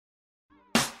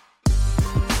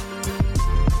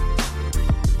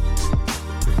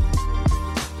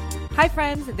Hi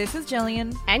friends, this is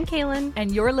Jillian and Kaylin,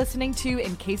 and you're listening to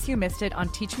In Case You Missed It on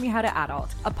Teach Me How to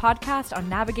Adult, a podcast on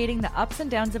navigating the ups and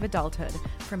downs of adulthood,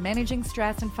 from managing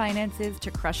stress and finances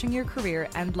to crushing your career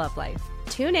and love life.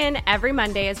 Tune in every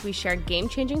Monday as we share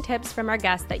game-changing tips from our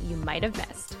guests that you might have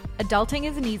missed. Adulting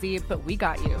isn't easy, but we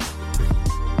got you.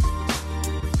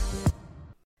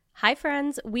 Hi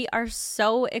friends, we are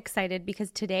so excited because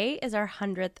today is our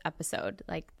 100th episode.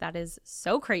 That is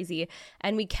so crazy.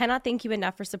 And we cannot thank you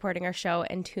enough for supporting our show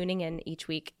and tuning in each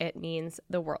week. It means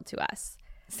the world to us.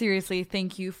 Seriously,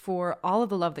 thank you for all of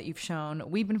the love that you've shown.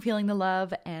 We've been feeling the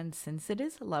love, and since it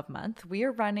is Love Month, we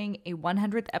are running a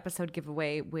 100th episode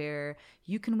giveaway where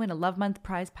you can win a Love Month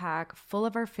prize pack full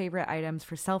of our favorite items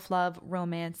for self-love,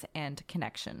 romance, and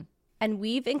connection. And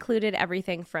we've included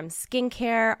everything from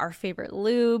skincare, our favorite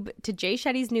lube, to Jay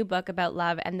Shetty's new book about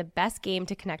love and the best game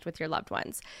to connect with your loved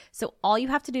ones. So all you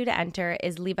have to do to enter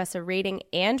is leave us a rating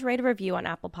and write a review on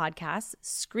Apple Podcasts,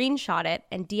 screenshot it,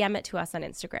 and DM it to us on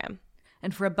Instagram.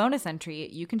 And for a bonus entry,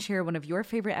 you can share one of your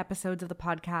favorite episodes of the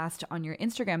podcast on your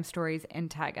Instagram stories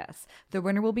and tag us. The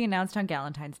winner will be announced on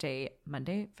Valentine's Day,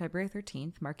 Monday, February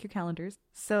 13th. Mark your calendars.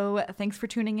 So thanks for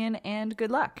tuning in and good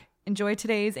luck. Enjoy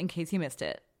today's In Case You Missed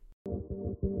It.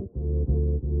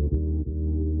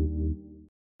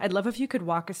 I'd love if you could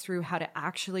walk us through how to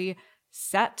actually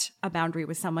set a boundary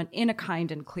with someone in a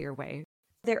kind and clear way.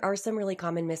 There are some really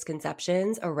common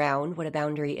misconceptions around what a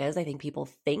boundary is. I think people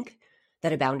think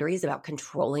that a boundary is about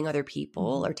controlling other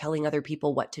people or telling other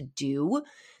people what to do,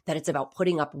 that it's about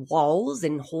putting up walls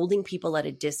and holding people at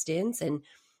a distance and,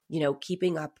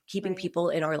 keeping people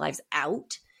in our lives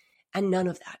out. And none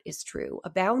of that is true. A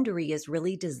boundary is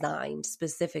really designed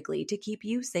specifically to keep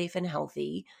you safe and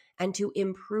healthy and to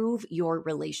improve your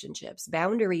relationships.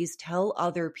 Boundaries tell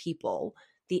other people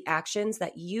the actions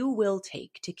that you will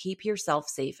take to keep yourself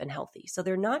safe and healthy. So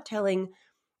they're not telling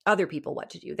other people what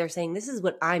to do. They're saying, this is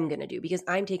what I'm going to do because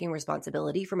I'm taking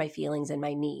responsibility for my feelings and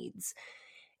my needs.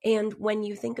 And when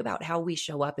you think about how we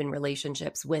show up in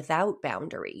relationships without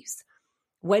boundaries,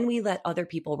 when we let other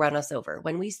people run us over,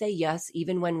 when we say yes,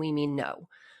 even when we mean no,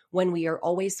 when we are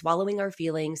always swallowing our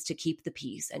feelings to keep the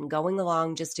peace and going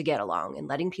along just to get along and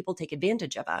letting people take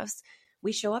advantage of us,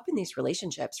 we show up in these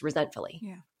relationships resentfully,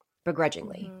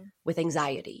 begrudgingly, with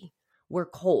anxiety. We're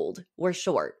cold, we're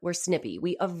short, we're snippy.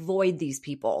 We avoid these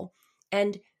people.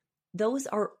 And those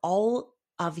are all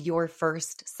of your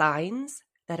first signs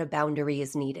that a boundary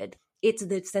is needed. It's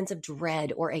the sense of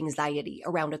dread or anxiety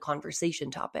around a conversation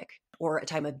topic or a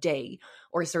time of day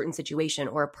or a certain situation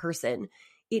or a person.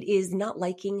 It is not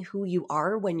liking who you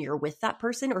are when you're with that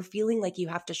person or feeling like you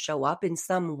have to show up in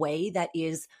some way that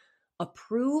is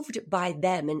approved by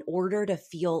them in order to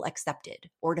feel accepted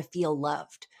or to feel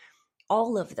loved.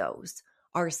 All of those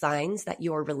are signs that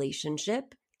your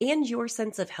relationship and your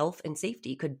sense of health and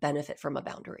safety could benefit from a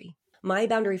boundary. My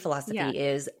boundary philosophy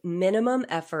is minimum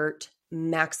effort,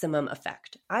 maximum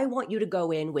effect. I want you to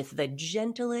go in with the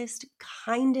gentlest,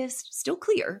 kindest, still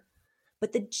clear,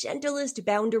 but the gentlest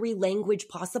boundary language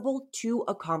possible to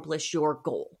accomplish your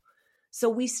goal. So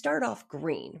we start off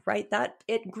green, right?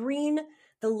 Green,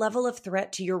 the level of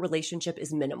threat to your relationship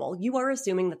is minimal. You are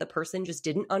assuming that the person just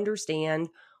didn't understand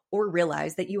or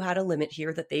realize that you had a limit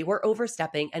here, that they were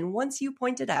overstepping. And once you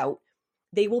point it out,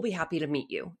 they will be happy to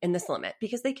meet you in this limit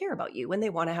because they care about you and they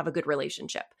want to have a good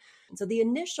relationship. And so the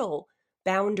initial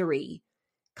boundary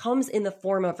comes in the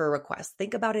form of a request.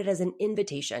 Think about it as an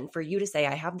invitation for you to say,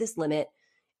 I have this limit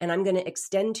and I'm going to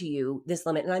extend to you this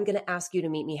limit and I'm going to ask you to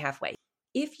meet me halfway.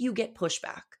 If you get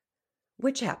pushback,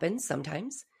 which happens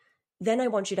sometimes, then I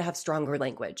want you to have stronger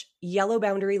language. Yellow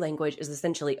boundary language is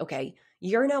essentially, okay,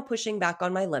 you're now pushing back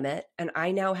on my limit and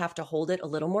I now have to hold it a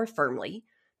little more firmly.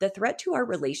 The threat to our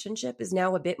relationship is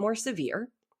now a bit more severe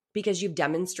because you've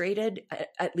demonstrated,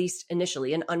 at least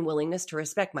initially, an unwillingness to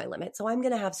respect my limit. So I'm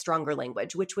going to have stronger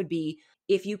language, which would be,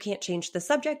 if you can't change the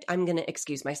subject, I'm going to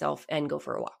excuse myself and go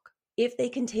for a walk. If they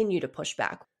continue to push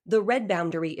back, the red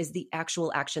boundary is the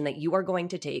actual action that you are going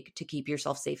to take to keep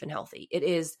yourself safe and healthy. It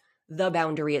is the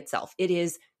boundary itself. It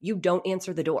is you don't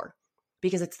answer the door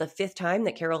because it's the 5th time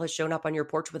that Carol has shown up on your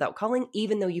porch without calling,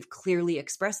 even though you've clearly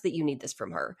expressed that you need this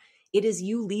from her. It is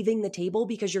you leaving the table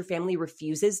because your family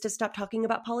refuses to stop talking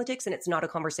about politics and it's not a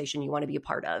conversation you want to be a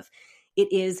part of.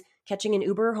 It is catching an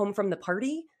Uber home from the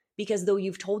party because though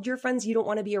you've told your friends you don't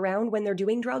want to be around when they're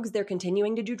doing drugs, they're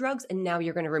continuing to do drugs and now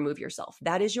you're going to remove yourself.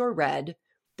 That is your red.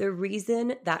 The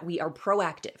reason that we are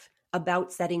proactive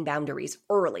about setting boundaries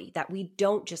early, that we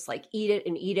don't just eat it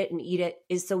and eat it and eat it,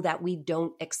 is so that we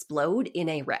don't explode in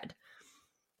a red.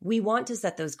 We want to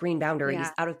set those green boundaries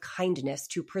out of kindness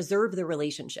to preserve the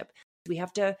relationship. We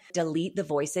have to delete the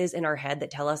voices in our head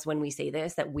that tell us when we say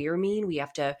this that we're mean. We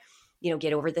have to,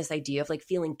 get over this idea of like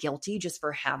feeling guilty just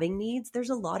for having needs. There's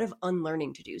a lot of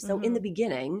unlearning to do. So in the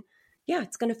beginning,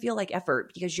 it's going to feel like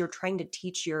effort because you're trying to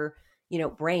teach your,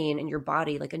 brain and your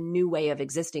body like a new way of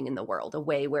existing in the world, a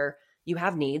way where you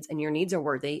have needs and your needs are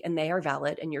worthy and they are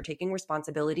valid and you're taking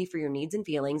responsibility for your needs and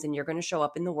feelings and you're going to show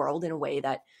up in the world in a way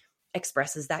that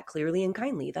expresses that clearly and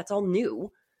kindly. That's all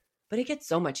new. But it gets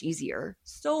so much easier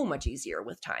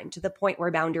with time, to the point where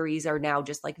boundaries are now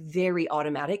just like very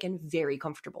automatic and very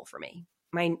comfortable for me.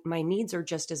 My needs are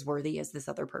just as worthy as this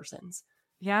other person's.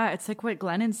 Yeah, it's like what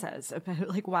Glennon says about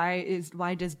like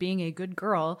why does being a good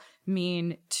girl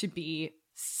mean to be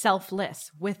selfless,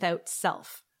 without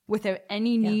self, without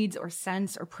any needs or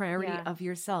sense or priority of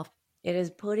yourself. It is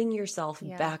putting yourself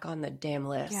back on the damn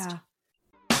list. Yeah.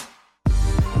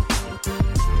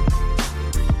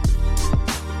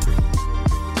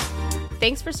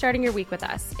 Thanks for starting your week with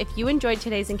us. If you enjoyed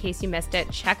today's In Case You Missed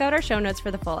It, check out our show notes for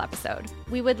the full episode.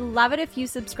 We would love it if you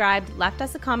subscribed, left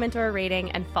us a comment or a rating,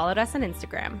 and followed us on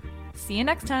Instagram. See you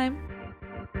next time.